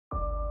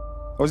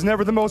I was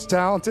never the most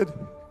talented,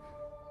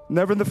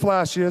 never the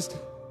flashiest.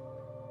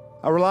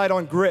 I relied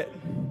on grit.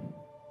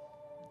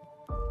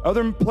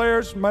 Other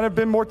players might have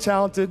been more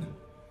talented,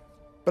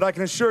 but I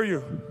can assure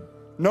you,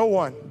 no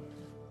one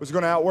was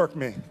going to outwork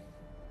me.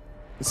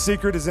 The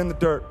secret is in the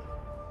dirt.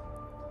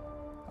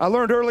 I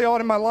learned early on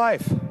in my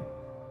life,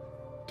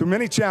 through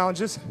many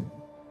challenges,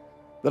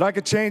 that I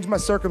could change my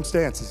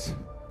circumstances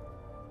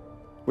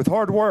with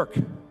hard work.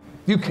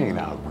 You can't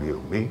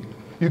out-real me.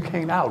 You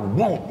can't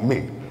out-want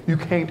me. You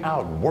can't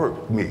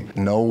outwork me.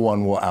 No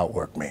one will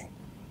outwork me.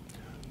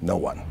 No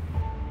one.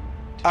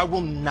 I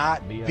will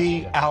not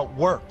be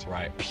outworked,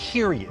 right?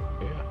 Period.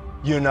 Yeah.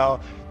 You know,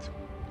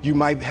 you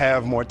might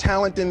have more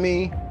talent than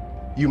me,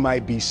 you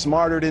might be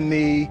smarter than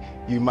me,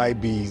 you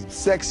might be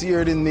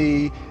sexier than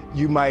me,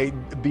 you might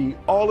be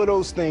all of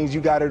those things.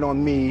 You got it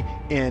on me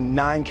in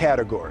 9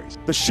 categories.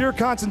 The sheer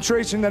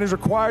concentration that is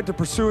required to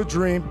pursue a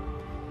dream,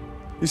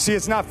 you see,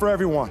 it's not for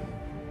everyone,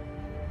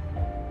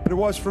 but it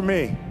was for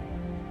me.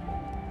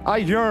 I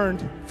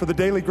yearned for the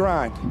daily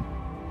grind,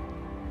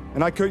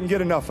 and I couldn't get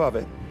enough of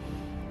it.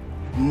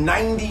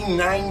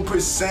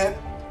 99%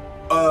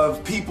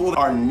 of people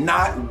are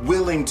not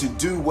willing to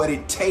do what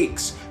it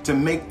takes to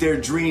make their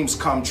dreams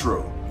come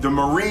true. The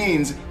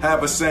Marines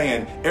have a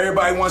saying,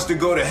 everybody wants to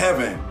go to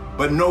heaven,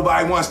 but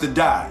nobody wants to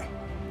die.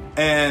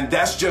 And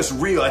that's just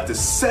real. At the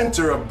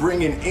center of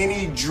bringing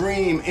any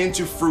dream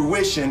into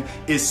fruition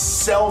is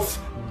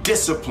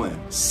self-discipline.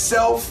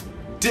 Self-discipline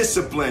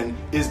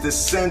is the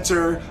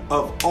center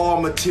of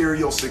all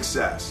material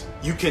success.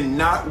 You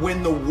cannot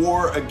win the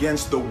war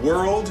against the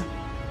world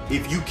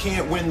if you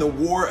can't win the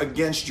war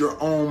against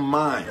your own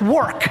mind.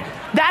 Work.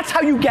 That's how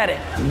you get it.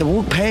 The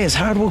work pays,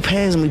 hard work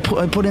pays, and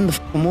I put in the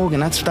work,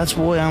 and that's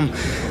why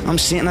I'm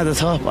sitting at the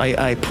top.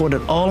 I put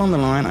it all on the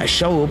line, I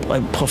show up, I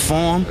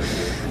perform,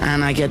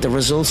 and I get the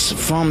results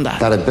from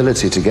that. That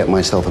ability to get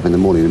myself up in the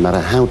morning, no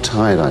matter how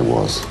tired I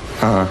was,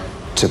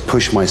 to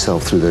push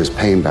myself through those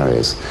pain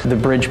barriers. The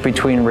bridge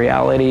between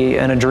reality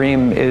and a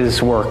dream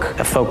is work.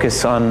 A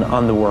focus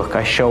on the work.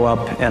 I show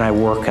up and I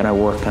work and I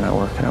work and I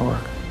work and I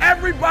work.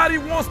 Everybody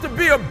wants to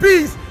be a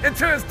beast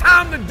until it's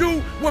time to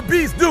do what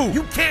beasts do.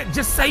 You can't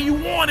just say you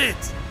want it.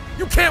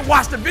 You can't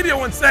watch the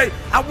video and say,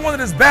 I want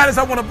it as bad as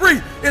I want to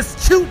breathe.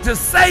 It's cute to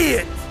say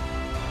it.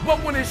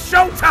 But when it's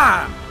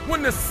showtime,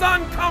 when the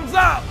sun comes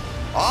up,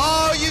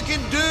 all you can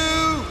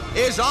do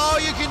is all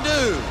you can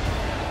do.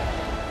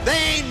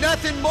 There ain't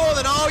nothing more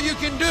than all you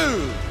can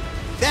do.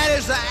 That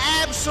is the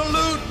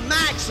absolute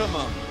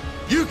maximum.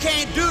 You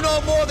can't do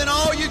no more than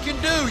all you can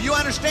do. You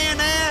understand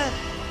that?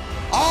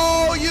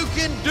 All you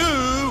can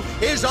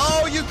do is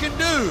all you can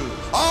do.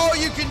 All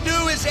you can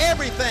do is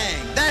everything.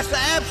 That's the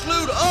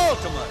absolute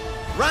ultimate,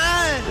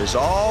 right? Is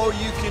all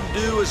you can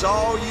do is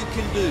all you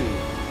can do.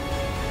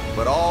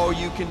 But all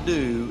you can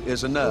do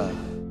is enough.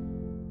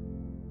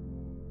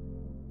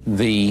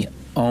 The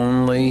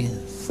only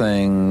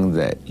thing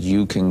that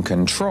you can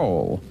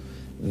control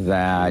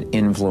that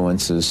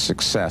influences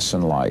success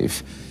in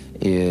life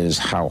is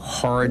how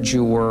hard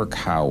you work,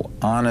 how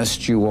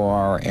honest you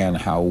are, and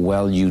how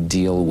well you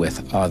deal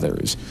with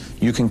others.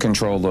 You can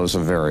control those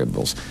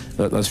variables.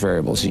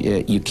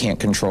 You can't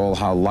control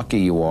how lucky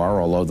you are,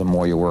 although the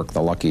more you work,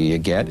 the luckier you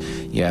get.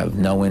 You have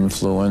no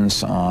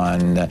influence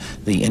on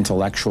the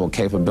intellectual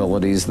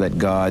capabilities that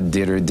God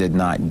did or did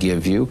not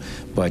give you,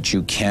 but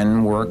you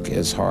can work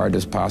as hard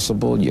as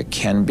possible. You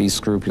can be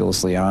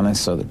scrupulously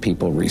honest so that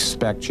people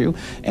respect you,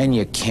 and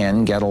you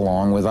can get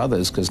along with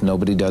others because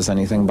nobody does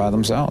anything by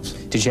themselves.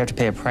 Did you have to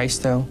pay a price,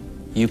 though?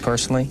 You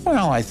personally?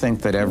 Well, I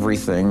think that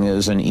everything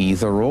is an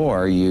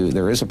either-or.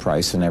 There is a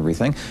price in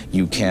everything.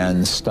 You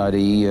can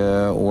study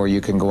or you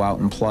can go out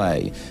and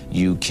play.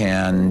 You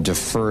can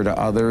defer to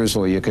others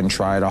or you can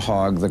try to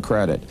hog the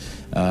credit.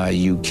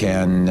 You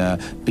can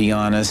be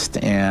honest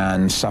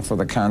and suffer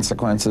the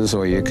consequences,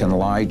 or you can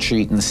lie,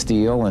 cheat, and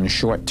steal, and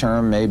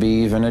short-term, maybe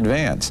even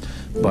advance.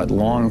 But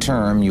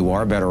long-term, you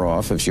are better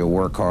off if you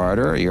work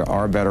harder, you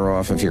are better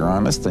off if you're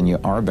honest, and you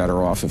are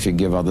better off if you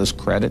give others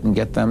credit and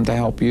get them to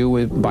help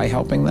you by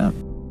helping them.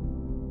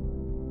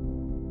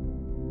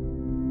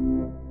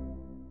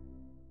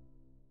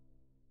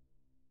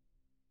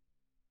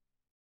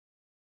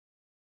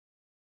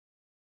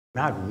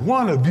 Not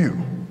one of you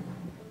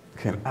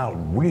can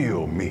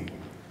out-will me.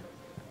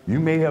 You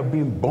may have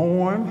been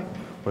born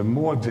with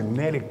more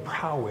genetic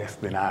prowess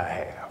than I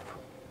have,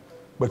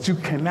 but you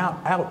cannot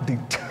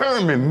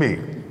out-determine me.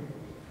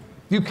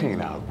 You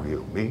can't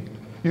out-will me.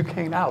 You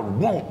can't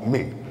out-want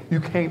me. You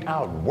can't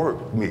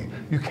outwork me.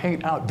 You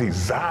can't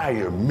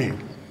out-desire me.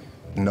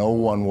 No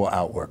one will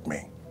outwork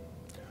me.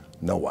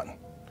 No one.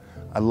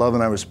 I love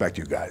and I respect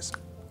you guys.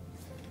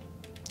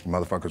 You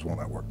motherfuckers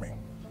won't outwork me.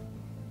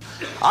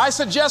 I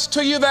suggest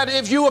to you that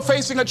if you are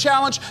facing a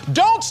challenge,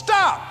 don't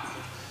stop.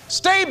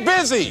 Stay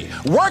busy.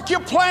 Work your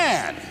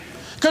plan.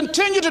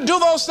 Continue to do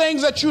those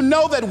things that you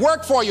know that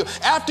work for you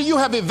after you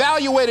have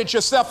evaluated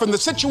yourself in the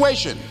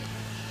situation.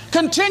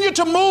 Continue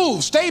to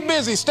move. Stay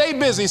busy, stay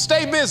busy,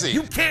 stay busy.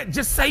 You can't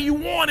just say you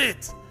want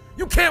it.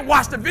 You can't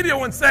watch the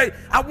video and say,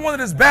 I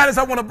want it as bad as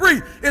I want to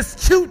breathe.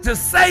 It's cute to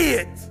say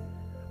it.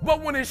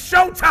 But when it's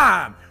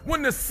showtime,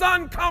 when the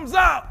sun comes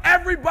up,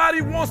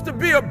 everybody wants to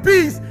be a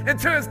beast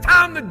until it's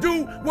time to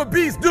do what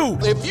beasts do.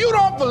 If you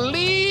don't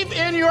believe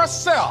in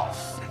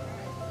yourself,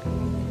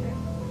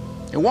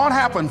 it won't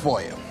happen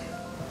for you.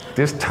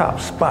 This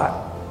top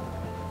spot,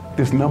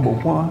 this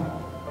 #1,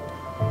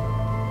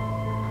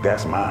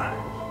 that's mine.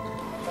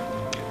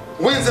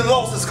 Wins and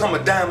losses come a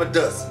dime a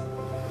dozen.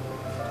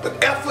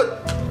 But effort,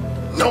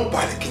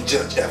 nobody can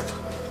judge effort.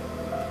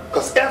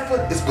 Because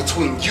effort is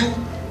between you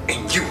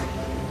and you.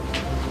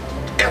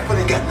 Effort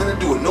ain't got nothing to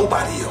do with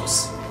nobody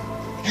else.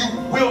 You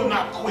will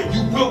not quit.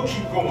 You will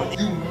keep going.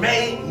 You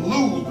may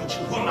lose, but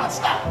you will not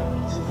stop.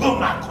 You will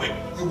not quit.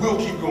 You will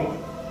keep going.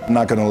 I'm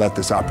not going to let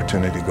this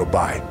opportunity go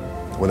by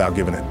without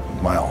giving it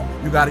my all.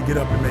 You got to get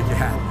up and make it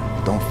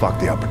happen. Don't fuck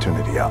the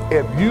opportunity up.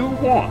 If you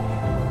want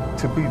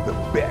to be the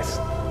best,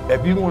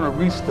 if you want to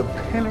reach the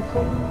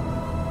pinnacle,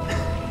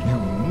 you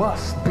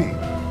must be,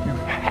 you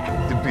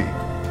have to be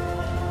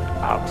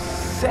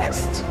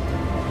obsessed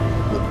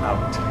with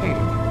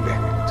obtaining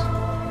that.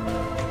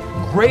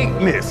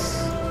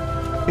 Greatness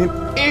in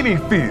any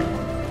field,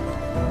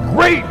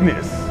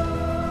 greatness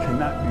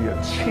cannot be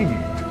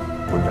achieved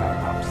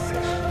without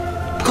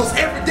obsession. Because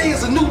every day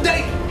is a new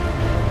day.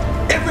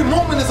 Every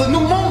moment is a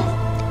new moment.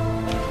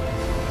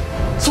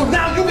 So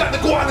now you got to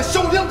go out and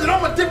show them that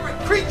I'm a different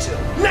creature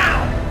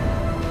now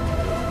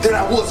than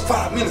I was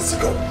 5 minutes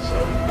ago.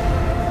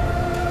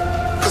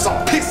 Because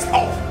I'm pissed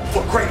off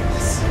for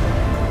greatness.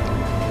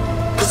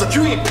 Because if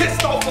you ain't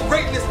pissed off for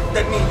greatness,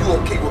 that means you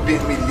okay with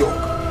being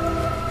mediocre.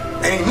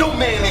 Ain't no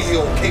man in here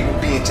okay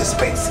with being just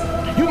basic.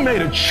 You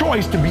made a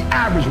choice to be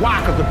average. Why?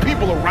 Because the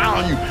people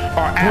around you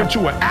went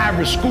to an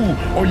average school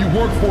or you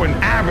work for an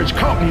average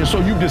company, and so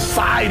you've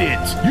decided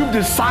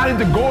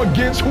to go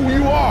against who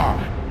you are.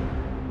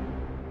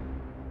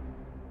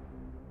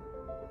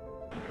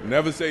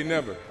 Never say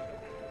never,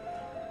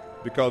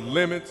 because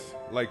limits,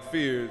 like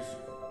fears,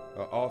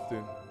 are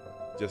often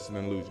just an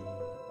illusion.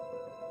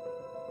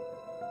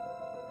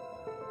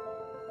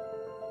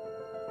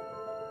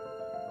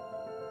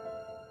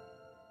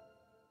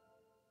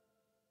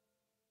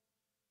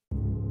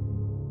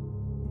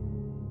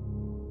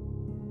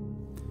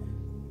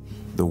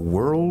 The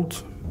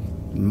world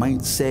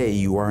might say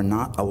you are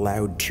not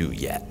allowed to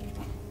yet.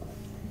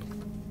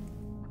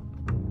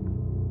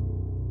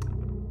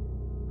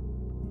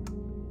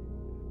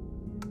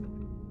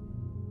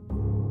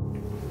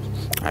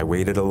 I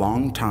waited a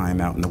long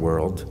time out in the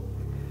world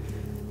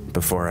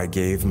before I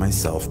gave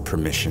myself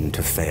permission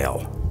to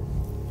fail.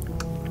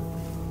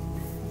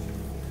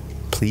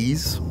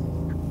 Please,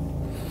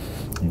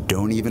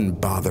 don't even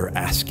bother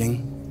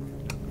asking.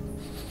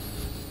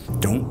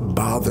 Don't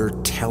bother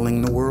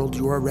telling the world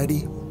you are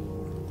ready.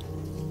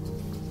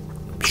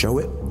 Show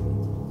it.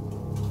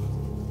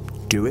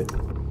 Do it.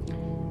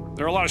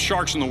 There are a lot of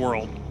sharks in the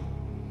world.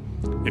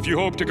 If you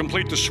hope to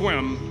complete the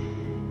swim,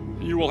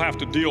 you will have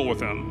to deal with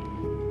them.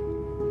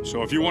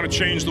 So if you want to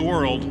change the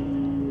world,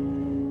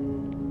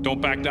 don't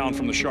back down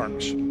from the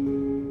sharks.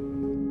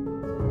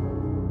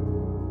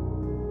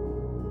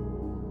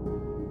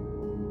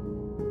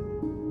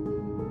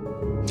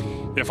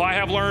 If I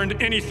have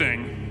learned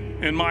anything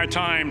in my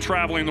time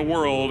traveling the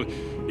world,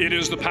 it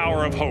is the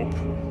power of hope.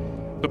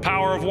 The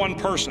power of one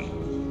person.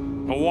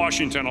 A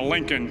Washington, a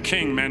Lincoln,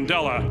 King,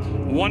 Mandela.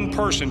 One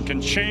person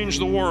can change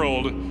the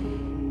world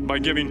by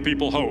giving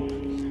people hope.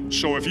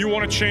 So if you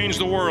want to change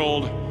the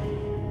world,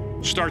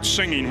 start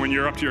singing when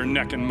you're up to your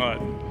neck in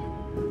mud.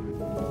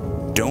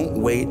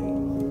 Don't wait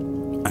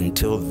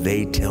until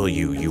they tell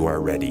you you are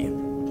ready.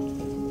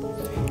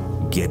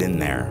 Get in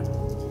there.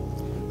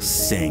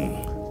 Sing.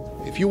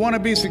 If you want to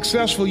be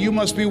successful, you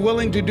must be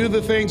willing to do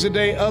the things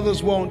today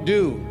others won't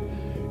do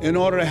in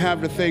order to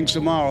have the things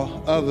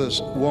tomorrow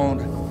others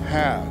won't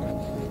have.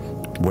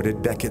 What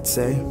did Beckett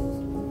say?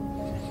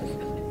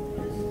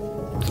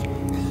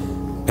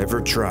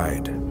 Ever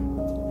tried,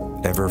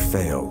 ever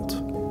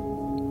failed,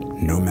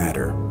 no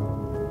matter.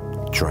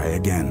 Try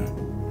again,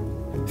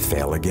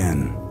 fail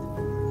again,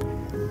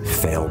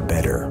 fail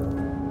better.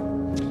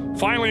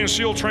 Finally, in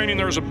SEAL training,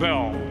 there's a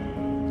bell.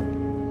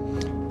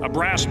 A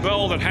brass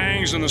bell that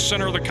hangs in the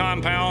center of the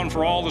compound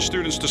for all the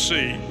students to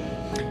see.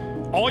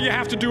 All you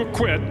have to do to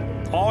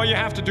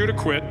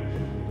quit,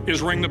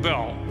 is ring the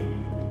bell.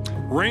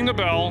 Ring the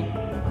bell,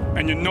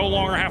 and you no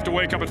longer have to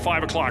wake up at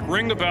 5 o'clock.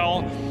 Ring the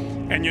bell,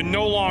 and you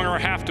no longer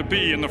have to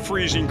be in the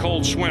freezing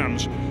cold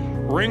swims.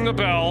 Ring the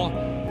bell,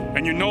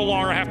 and you no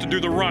longer have to do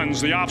the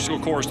runs, the obstacle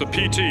course, the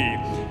PT,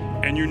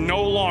 and you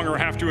no longer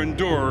have to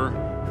endure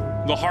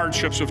the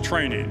hardships of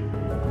training.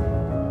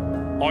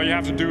 All you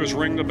have to do is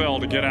ring the bell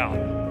to get out.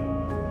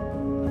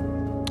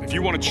 If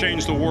you want to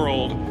change the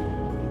world,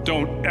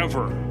 don't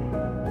ever,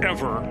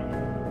 ever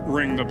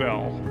ring the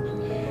bell.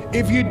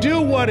 If you do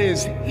what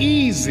is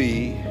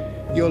easy,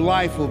 your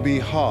life will be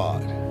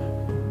hard.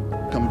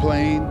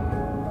 Complain,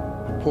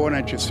 point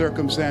at your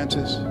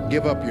circumstances,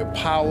 give up your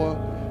power,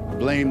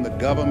 blame the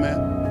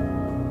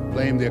government,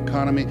 blame the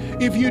economy.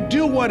 If you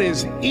do what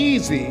is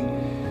easy,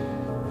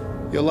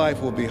 your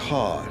life will be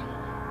hard.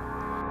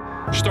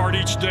 Start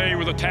each day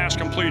with a task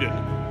completed.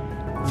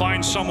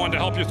 Find someone to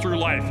help you through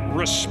life.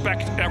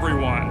 Respect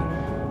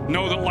everyone.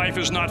 Know that life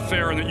is not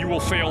fair and that you will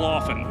fail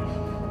often.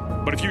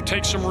 But if you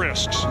take some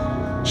risks,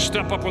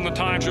 step up when the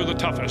times are the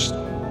toughest,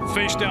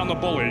 face down the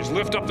bullies,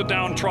 lift up the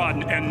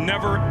downtrodden, and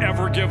never,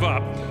 ever give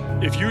up.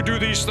 If you do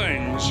these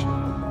things,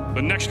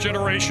 the next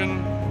generation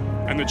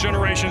and the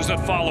generations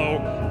that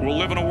follow will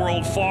live in a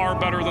world far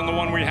better than the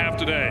one we have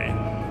today.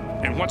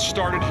 And what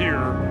started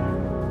here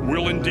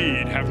will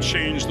indeed have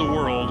changed the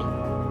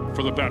world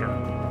for the better.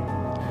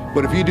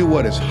 But if you do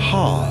what is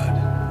hard,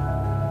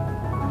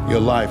 your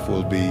life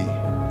will be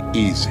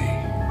easy.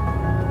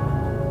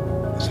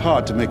 It's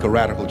hard to make a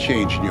radical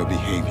change in your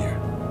behavior.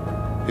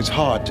 It's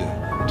hard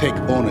to take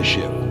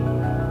ownership.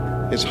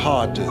 It's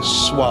hard to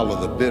swallow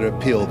the bitter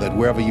pill that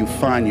wherever you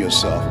find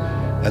yourself,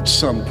 at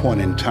some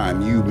point in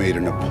time, you made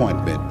an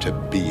appointment to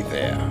be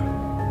there.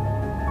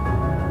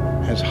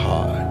 It's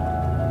hard.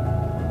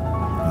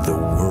 The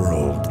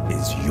world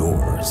is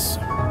yours.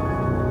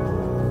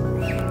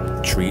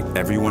 Treat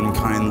everyone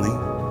kindly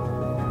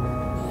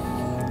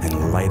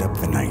and light up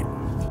the night.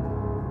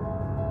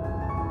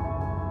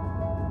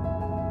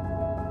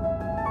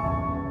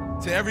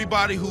 To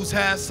everybody who's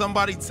had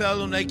somebody tell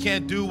them they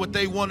can't do what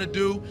they want to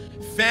do,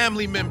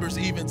 family members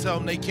even tell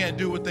them they can't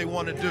do what they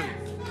want to do.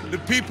 The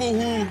people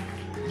who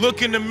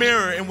look in the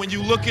mirror, and when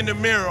you look in the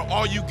mirror,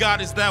 all you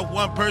got is that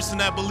one person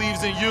that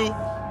believes in you,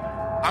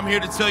 I'm here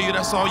to tell you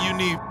that's all you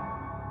need.